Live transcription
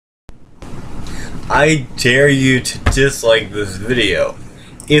I dare you to dislike this video.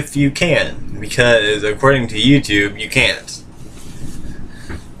 If you can. Because according to YouTube, you can't.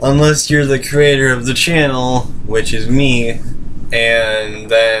 Unless you're the creator of the channel, which is me, and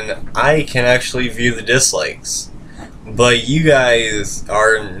then I can actually view the dislikes. But you guys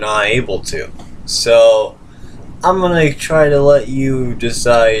are not able to. So I'm gonna try to let you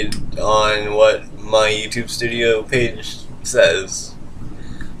decide on what my YouTube Studio page says.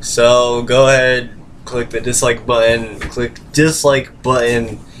 So go ahead, click the dislike button,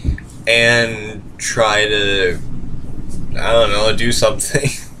 and try to, I don't know, do something.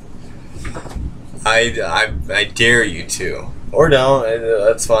 I dare you to. Or don't,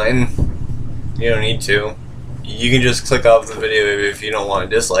 that's fine. You don't need to. You can just click off the video if you don't want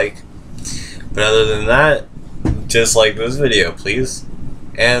to dislike. But other than that, dislike this video, please.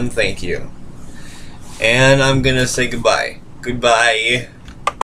 And thank you. And I'm gonna say goodbye. Goodbye.